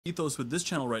ethos with this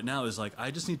channel right now is like, I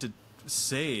just need to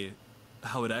say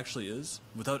how it actually is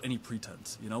without any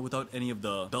pretense, you know, without any of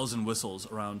the bells and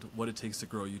whistles around what it takes to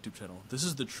grow a YouTube channel. This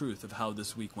is the truth of how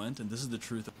this week went, and this is the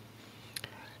truth.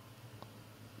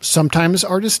 Sometimes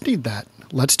artists need that.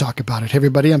 Let's talk about it. Hey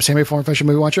everybody, I'm Sammy, former fashion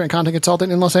movie watcher and content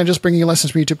consultant in Los Angeles, bringing you lessons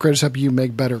from YouTube creators to help you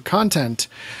make better content.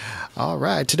 All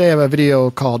right, today I have a video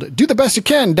called "Do the Best You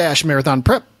Can - Marathon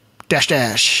Prep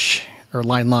 - or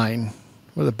line."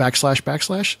 What is it?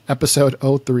 // episode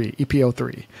 03,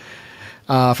 EP03.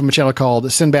 From a channel called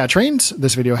Sinbad Trains.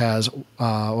 This video has,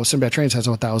 Sinbad Trains has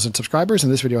 1,000 subscribers,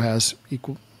 and this video has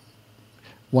equal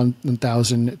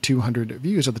 1,200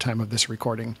 views at the time of this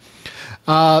recording.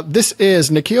 This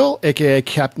is Nikhil, aka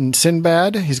Captain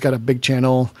Sinbad. He's got a big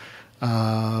channel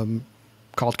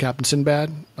called Captain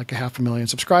Sinbad, like 500,000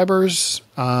 subscribers.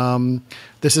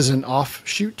 This is an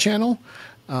offshoot channel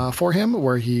for him,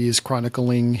 where he's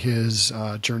chronicling his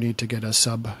journey to get a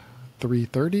sub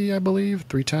 330, I believe,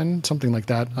 310, something like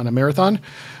that on a marathon.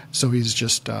 So he's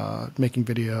just making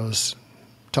videos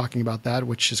talking about that,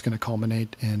 which is going to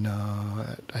culminate in,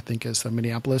 I think, is the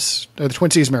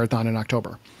Twin Cities Marathon in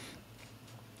October.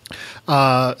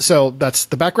 So that's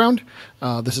the background.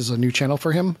 This is a new channel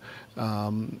for him.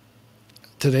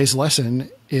 Today's lesson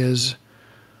is,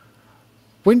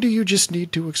 when do you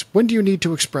need to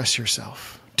express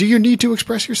yourself? Do you need to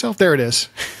express yourself? There it is.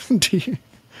 Do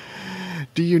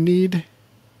you need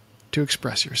to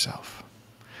express yourself?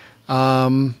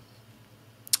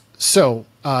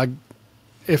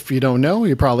 If you don't know,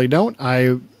 you probably don't.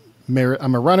 I'm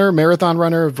a runner, marathon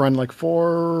runner. I've run like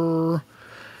 4,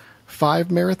 5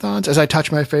 marathons. As I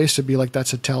touch my face to be like,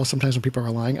 that's a tell sometimes when people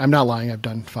are lying. I'm not lying. I've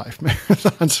done 5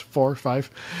 marathons, 4 or 5.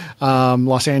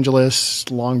 Los Angeles,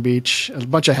 Long Beach, a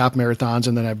bunch of half marathons.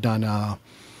 And then I've done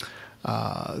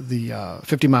the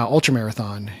 50-mile ultra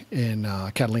marathon in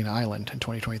Catalina Island in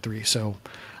 2023. So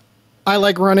I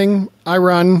like running. I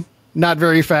run not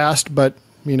very fast, but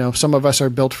you know, some of us are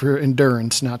built for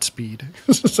endurance, not speed.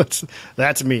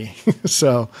 That's me.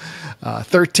 So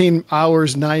 13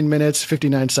 hours, 9 minutes,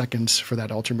 59 seconds for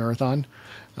that ultra marathon.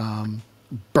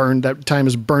 That time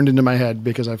is burned into my head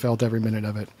because I felt every minute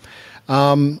of it.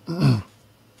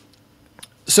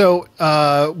 So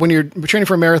when you're training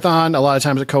for a marathon, a lot of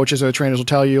times the coaches or the trainers will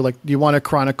tell you, like, you want to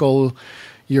chronicle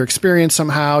your experience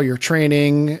somehow, your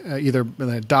training, either in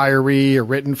a diary or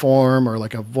written form, or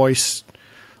like a voice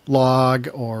log,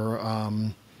 or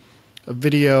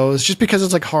videos, just because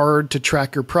it's like hard to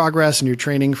track your progress and you're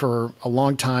training for a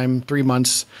long time, 3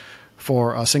 months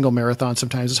for a single marathon.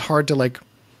 Sometimes it's hard to like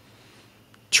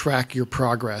track your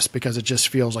progress because it just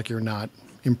feels like you're not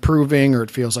improving, or it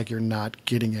feels like you're not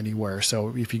getting anywhere.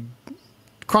 So if you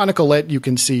chronicle it, you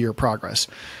can see your progress.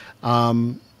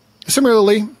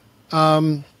 Similarly,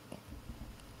 content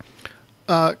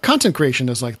creation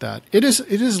is like that. It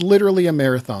is literally a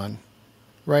marathon,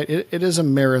 right? It is a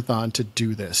marathon to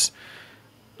do this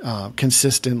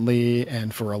consistently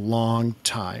and for a long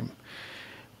time.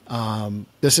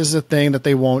 This is a thing that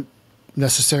they won't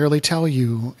necessarily tell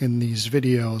you in these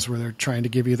videos, where they're trying to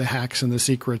give you the hacks and the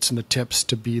secrets and the tips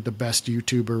to be the best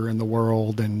YouTuber in the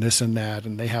world and this and that,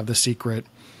 and they have the secret.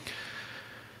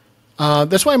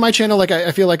 That's why my channel, like,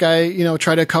 I feel like I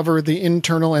try to cover the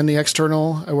internal and the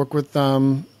external. I work with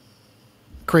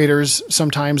creators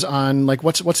sometimes on like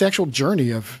what's the actual journey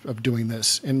of doing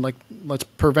this, and like, let's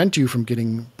prevent you from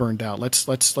getting burned out. Let's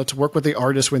work with the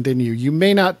artist within you. You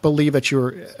may not believe that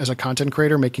you're, as a content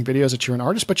creator making videos, that you're an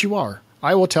artist, but you are.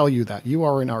 I will tell you that you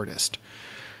are an artist.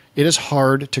 It is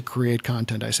hard to create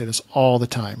content. I say this all the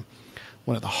time.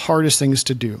 One of the hardest things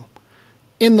to do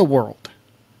in the world.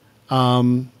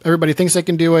 Everybody thinks they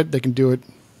can do it. They can do it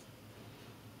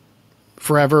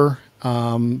forever.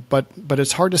 But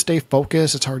it's hard to stay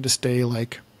focused. It's hard to stay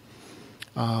like,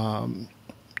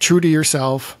 true to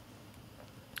yourself.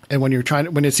 And when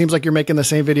when it seems like you're making the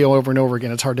same video over and over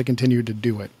again, it's hard to continue to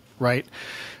do it. Right.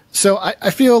 So I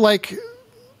feel like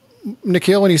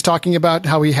Nikhil, when he's talking about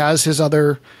how he has his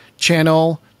other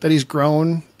channel that he's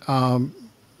grown,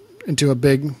 into a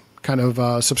big kind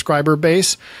of, subscriber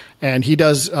base, and he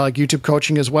does like YouTube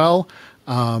coaching as well.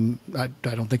 I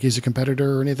don't think he's a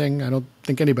competitor or anything. I don't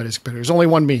think anybody's a competitor. There's only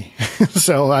one me.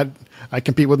 So I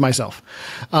compete with myself.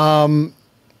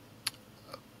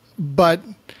 But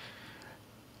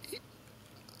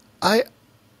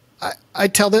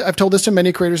I've told this to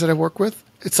many creators that I've worked with.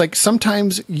 It's like,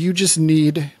 sometimes you just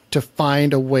need to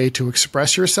find a way to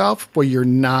express yourself where you're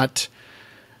not,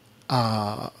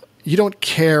 you don't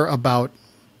care about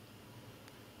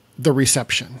the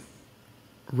reception,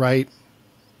 right?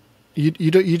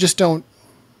 You just don't,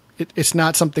 it's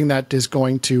not something that is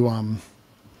going to,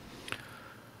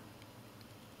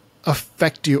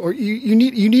 affect you, or you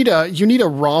need a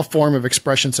raw form of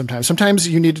expression sometimes. Sometimes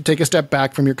you need to take a step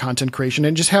back from your content creation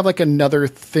and just have like another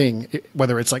thing,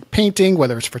 whether it's like painting,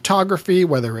 whether it's photography,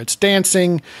 whether it's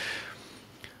dancing.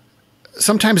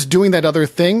 Sometimes doing that other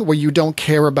thing where you don't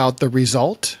care about the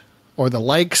result or the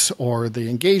likes or the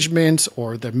engagements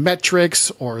or the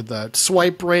metrics or the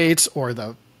swipe rates or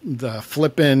the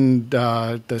flippin'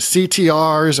 the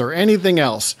CTRs or anything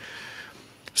else.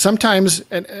 Sometimes,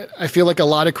 and I feel like a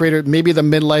lot of creators, maybe the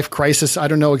midlife crisis, I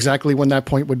don't know exactly when that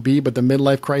point would be, but the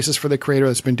midlife crisis for the creator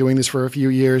that's been doing this for a few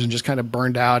years and just kind of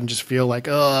burned out and just feel like,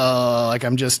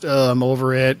 I'm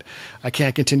over it. I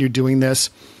can't continue doing this.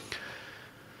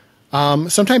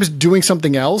 Sometimes doing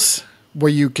something else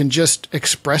where you can just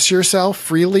express yourself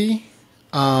freely,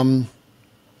 and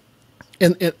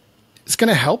it's going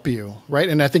to help you, right?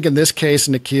 And I think in this case,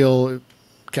 Nikhil,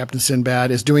 Captain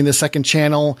Sinbad, is doing the second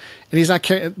channel, and he's not.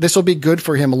 This will be good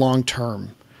for him long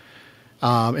term.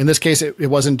 In this case, it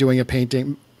wasn't doing a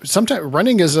painting. Sometimes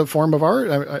running is a form of art.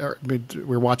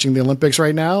 We're watching the Olympics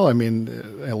right now. I mean,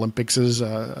 Olympics is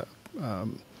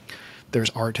there's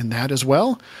art in that as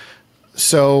well.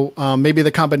 So maybe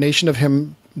the combination of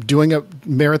him doing a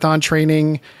marathon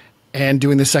training and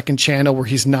doing the second channel where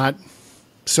he's not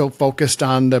so focused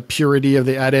on the purity of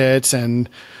the edits and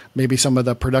maybe some of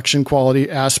the production quality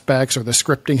aspects or the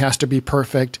scripting has to be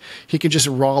perfect. He can just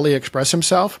rawly express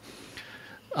himself.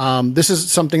 This is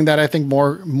something that I think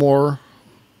more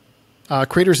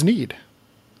creators need.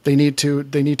 They need to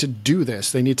do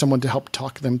this. They need someone to help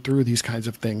talk them through these kinds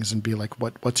of things and be like,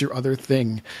 what's your other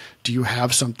thing? Do you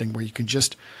have something where you can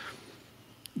just,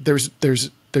 there's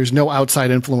no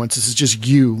outside influence. This is just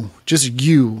you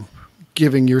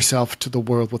giving yourself to the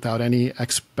world without any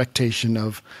expectation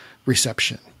of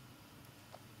reception.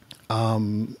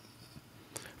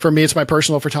 For me, it's my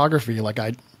personal photography. Like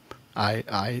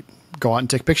I go out and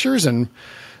take pictures, and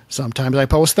sometimes I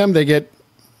post them. They get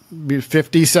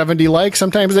 50, 70 likes.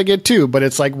 Sometimes they get 2, but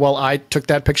it's like, well, I took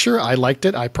that picture. I liked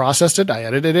it. I processed it. I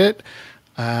edited it,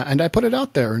 and I put it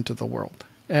out there into the world.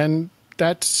 And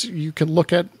you can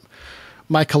look at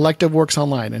my collective works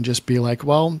online and just be like,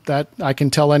 well, that I can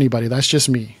tell anybody. That's just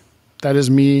me. That is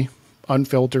me,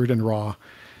 unfiltered and raw.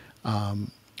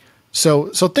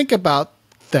 So think about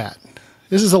that.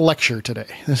 This is a lecture today.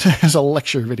 This is a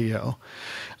lecture video.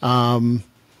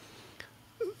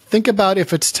 Think about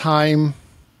if it's time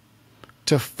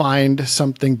to find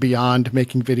something beyond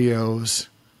making videos,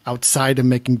 outside of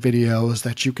making videos,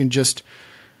 that you can just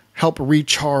help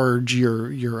recharge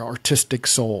your artistic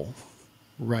soul,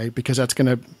 right? Because that's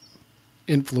going to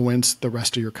influence the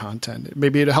rest of your content.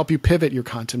 Maybe it'll help you pivot your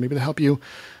content. Maybe it'll help you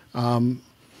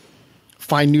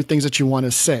find new things that you want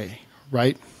to say,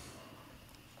 right?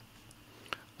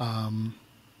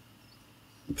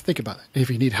 Think about it. If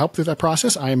you need help through that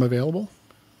process, I am available.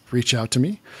 Reach out to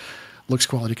me.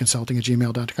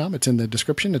 LooksQualityConsulting@gmail.com. It's in the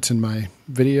description. It's in my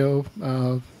video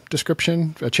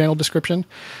description, channel description.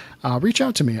 Reach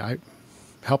out to me. I'm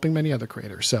helping many other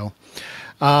creators. So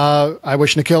I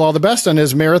wish Nikhil all the best on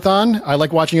his marathon. I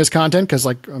like watching his content because,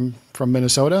 like, I'm from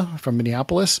Minnesota, from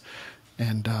Minneapolis,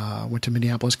 and went to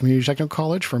Minneapolis Community Technical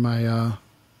College for my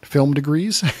film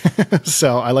degrees.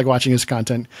 So I like watching his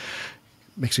content.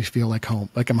 Makes me feel like home,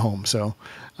 like I'm home. So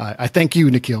I thank you,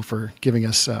 Nikhil, for giving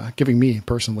me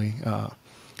personally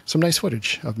some nice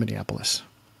footage of Minneapolis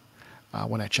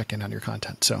when I check in on your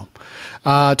content. So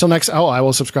till next, I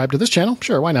will subscribe to this channel.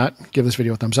 Sure, why not? Give this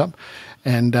video a thumbs up.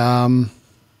 And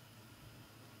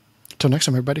till next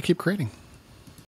time, everybody, keep creating.